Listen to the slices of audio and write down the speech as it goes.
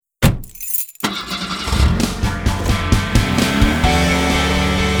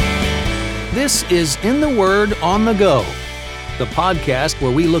This is In the Word on the Go, the podcast where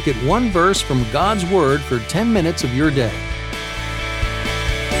we look at one verse from God's Word for 10 minutes of your day.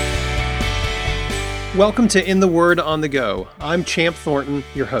 Welcome to In the Word on the Go. I'm Champ Thornton,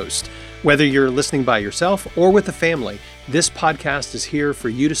 your host. Whether you're listening by yourself or with a family, this podcast is here for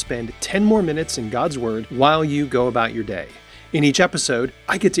you to spend 10 more minutes in God's Word while you go about your day. In each episode,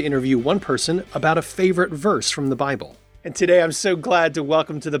 I get to interview one person about a favorite verse from the Bible. And today I'm so glad to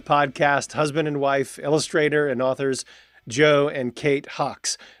welcome to the podcast husband and wife, illustrator and authors Joe and Kate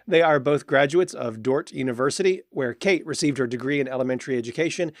Hawks. They are both graduates of Dordt University, where Kate received her degree in elementary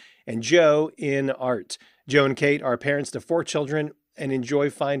education and Joe in art. Joe and Kate are parents to 4 children and enjoy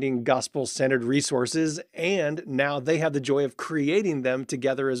finding gospel-centered resources, and now they have the joy of creating them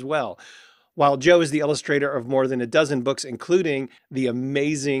together as well. While Joe is the illustrator of more than a dozen books, including the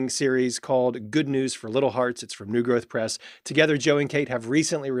amazing series called Good News for Little Hearts, it's from New Growth Press, together Joe and Kate have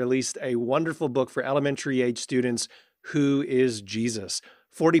recently released a wonderful book for elementary age students, Who is Jesus?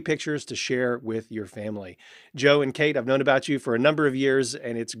 40 pictures to share with your family. Joe and Kate, I've known about you for a number of years,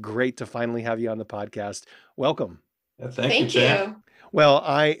 and it's great to finally have you on the podcast. Welcome. Thank you, Champ. Well,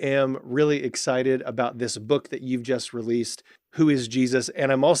 I am really excited about this book that you've just released, Who is Jesus?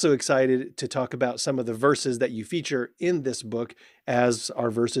 And I'm also excited to talk about some of the verses that you feature in this book as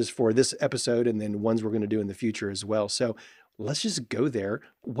our verses for this episode and then ones we're going to do in the future as well. So let's just go there.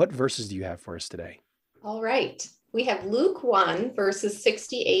 What verses do you have for us today? All right. We have Luke 1, verses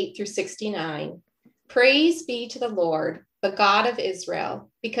 68 through 69. Praise be to the Lord, the God of Israel,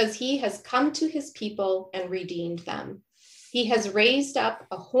 because he has come to his people and redeemed them. He has raised up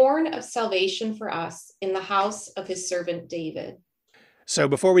a horn of salvation for us in the house of his servant David. So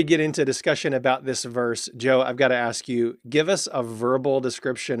before we get into discussion about this verse, Joe, I've got to ask you, give us a verbal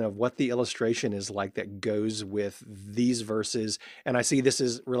description of what the illustration is like that goes with these verses. And I see this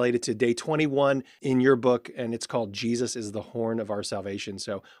is related to day 21 in your book, and it's called Jesus is the Horn of Our Salvation.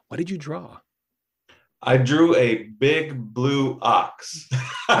 So what did you draw? I drew a big blue ox.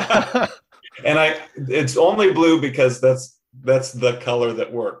 And it's only blue because that's the color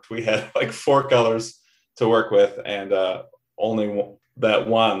that worked. We had like 4 colors to work with, and only that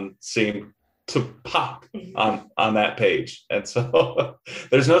one seemed to pop on that page. And so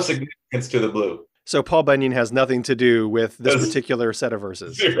there's no significance to the blue. So Paul Bunyan has nothing to do with this particular set of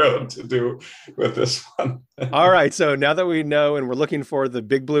verses. 0 to do with this one. All right. So now that we know and we're looking for the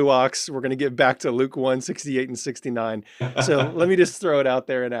big blue ox, we're going to get back to Luke 1, 68 and 69. So let me just throw it out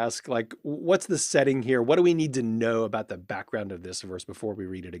there and ask, what's the setting here? What do we need to know about the background of this verse before we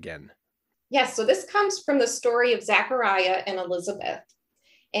read it again? Yes, so this comes from the story of Zachariah and Elizabeth.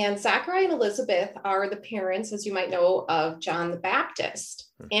 And Zachariah and Elizabeth are the parents, as you might know, of John the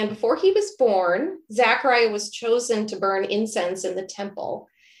Baptist. And before he was born, Zachariah was chosen to burn incense in the temple.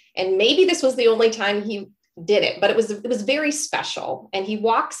 And maybe this was the only time he did it, but it was very special. And he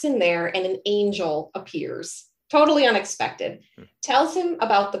walks in there and an angel appears, totally unexpected, tells him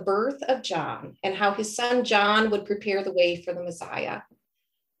about the birth of John and how his son John would prepare the way for the Messiah.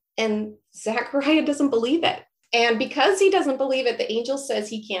 And Zachariah doesn't believe it. And because he doesn't believe it, the angel says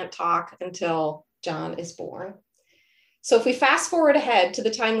he can't talk until John is born. So if we fast forward ahead to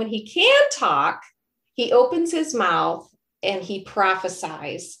the time when he can talk, he opens his mouth and he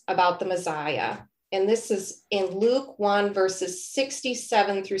prophesies about the Messiah. And this is in Luke 1, verses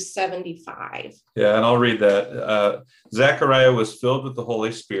 67 through 75. Yeah, and I'll read that. Zechariah was filled with the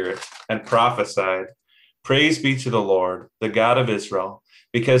Holy Spirit and prophesied, "Praise be to the Lord, the God of Israel,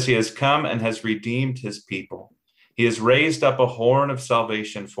 because he has come and has redeemed his people. He has raised up a horn of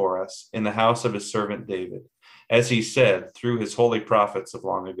salvation for us in the house of his servant David, as he said through his holy prophets of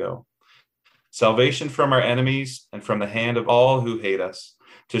long ago. Salvation from our enemies and from the hand of all who hate us,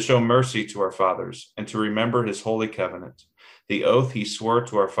 to show mercy to our fathers and to remember his holy covenant, the oath he swore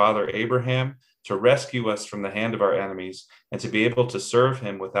to our father Abraham, to rescue us from the hand of our enemies and to be able to serve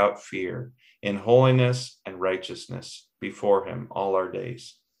him without fear, in holiness and righteousness before him all our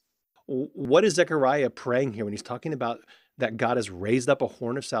days." What is Zechariah praying here when he's talking about that God has raised up a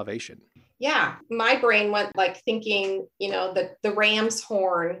horn of salvation? Yeah, my brain went thinking, the ram's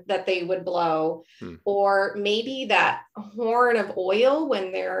horn that they would blow, or maybe that horn of oil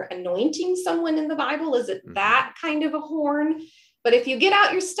when they're anointing someone in the Bible. Is it that kind of a horn? But if you get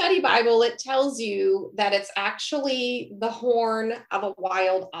out your study Bible, it tells you that it's actually the horn of a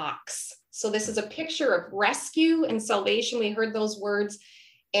wild ox. So this is a picture of rescue and salvation. We heard those words.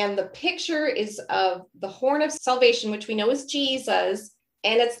 And the picture is of the horn of salvation, which we know is Jesus.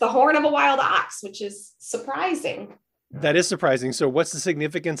 And it's the horn of a wild ox, which is surprising. That is surprising. So what's the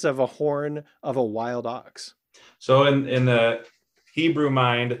significance of a horn of a wild ox? So in the Hebrew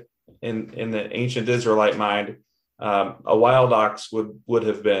mind, in the ancient Israelite mind, a wild ox would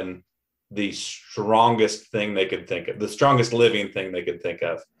have been the strongest thing they could think of, the strongest living thing they could think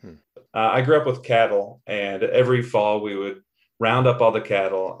of. I grew up with cattle, and every fall we would round up all the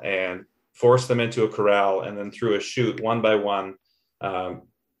cattle and force them into a corral, and then through a chute one by one,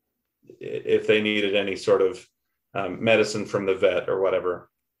 if they needed any sort of medicine from the vet or whatever.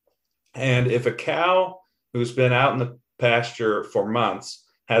 And if a cow who's been out in the pasture for months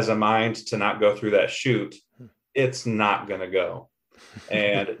has a mind to not go through that chute, it's not going to go.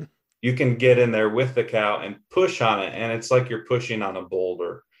 And you can get in there with the cow and push on it, and it's like you're pushing on a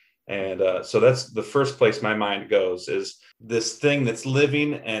boulder. And so that's the first place my mind goes, is this thing that's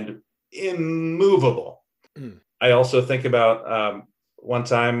living and immovable. I also think about one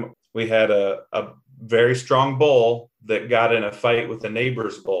time we had a very strong bull that got in a fight with a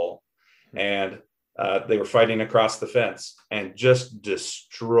neighbor's bull, and they were fighting across the fence and just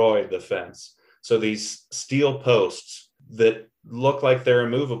destroyed the fence. So these steel posts that look like they're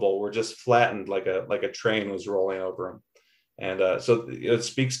immovable were just flattened like a train was rolling over them. And so it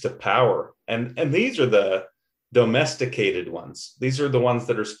speaks to power. And these are the domesticated ones. These are the ones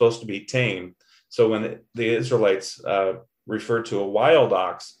that are supposed to be tame. So when the Israelites refer to a wild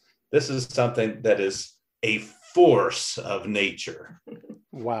ox, this is something that is a force of nature.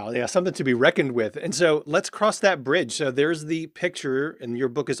 Wow. Yeah. Something to be reckoned with. And so let's cross that bridge. So there's the picture, and your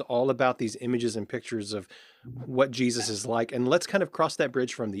book is all about these images and pictures of what Jesus is like. And let's kind of cross that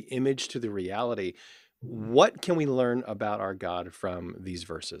bridge from the image to the reality. What can we learn about our God from these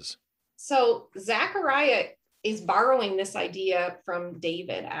verses? So Zechariah is borrowing this idea from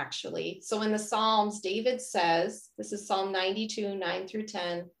David, actually. So in the Psalms, David says, this is Psalm 92, 9 through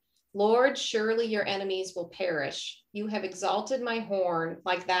 10, Lord, surely your enemies will perish. You have exalted my horn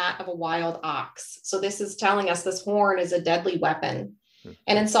like that of a wild ox. So this is telling us this horn is a deadly weapon.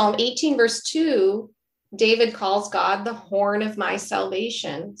 And in Psalm 18, verse 2, David calls God the horn of my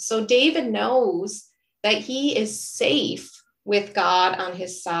salvation. So David knows that he is safe with God on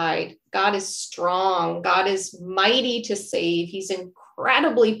his side. God is strong. God is mighty to save. He's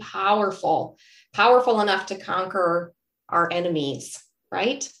incredibly powerful enough to conquer our enemies,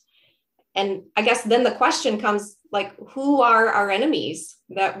 right? And I guess then the question comes, like, who are our enemies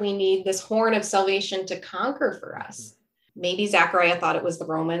that we need this horn of salvation to conquer for us? Maybe Zechariah thought it was the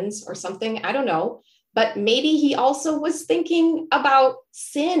Romans or something. I don't know. But maybe he also was thinking about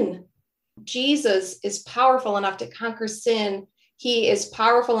sin. Jesus is powerful enough to conquer sin. He is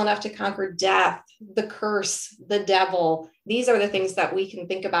powerful enough to conquer death, the curse, the devil. These are the things that we can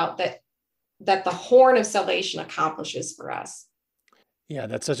think about that the horn of salvation accomplishes for us. Yeah,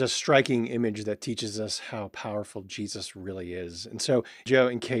 that's such a striking image that teaches us how powerful Jesus really is. And so, Joe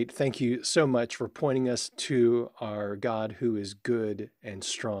and Kate, thank you so much for pointing us to our God who is good and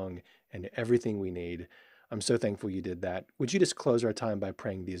strong and everything we need. I'm so thankful you did that. Would you just close our time by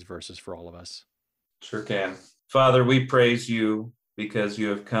praying these verses for all of us? Sure can. Father, we praise you because you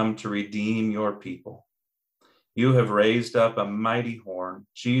have come to redeem your people. You have raised up a mighty horn,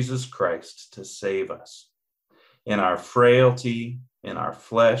 Jesus Christ, to save us. In our frailty, in our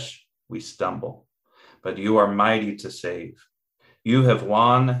flesh, we stumble, but you are mighty to save. You have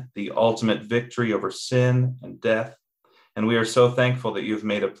won the ultimate victory over sin and death, and we are so thankful that you've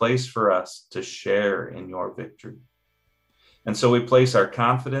made a place for us to share in your victory. And so we place our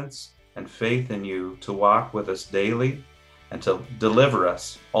confidence and faith in you to walk with us daily and to deliver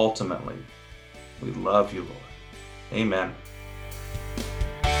us ultimately. We love you, Lord. Amen.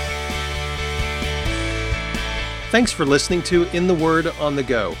 Thanks for listening to In the Word on the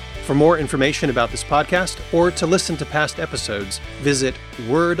Go. For more information about this podcast or to listen to past episodes, visit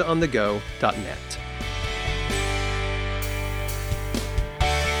wordonthego.net.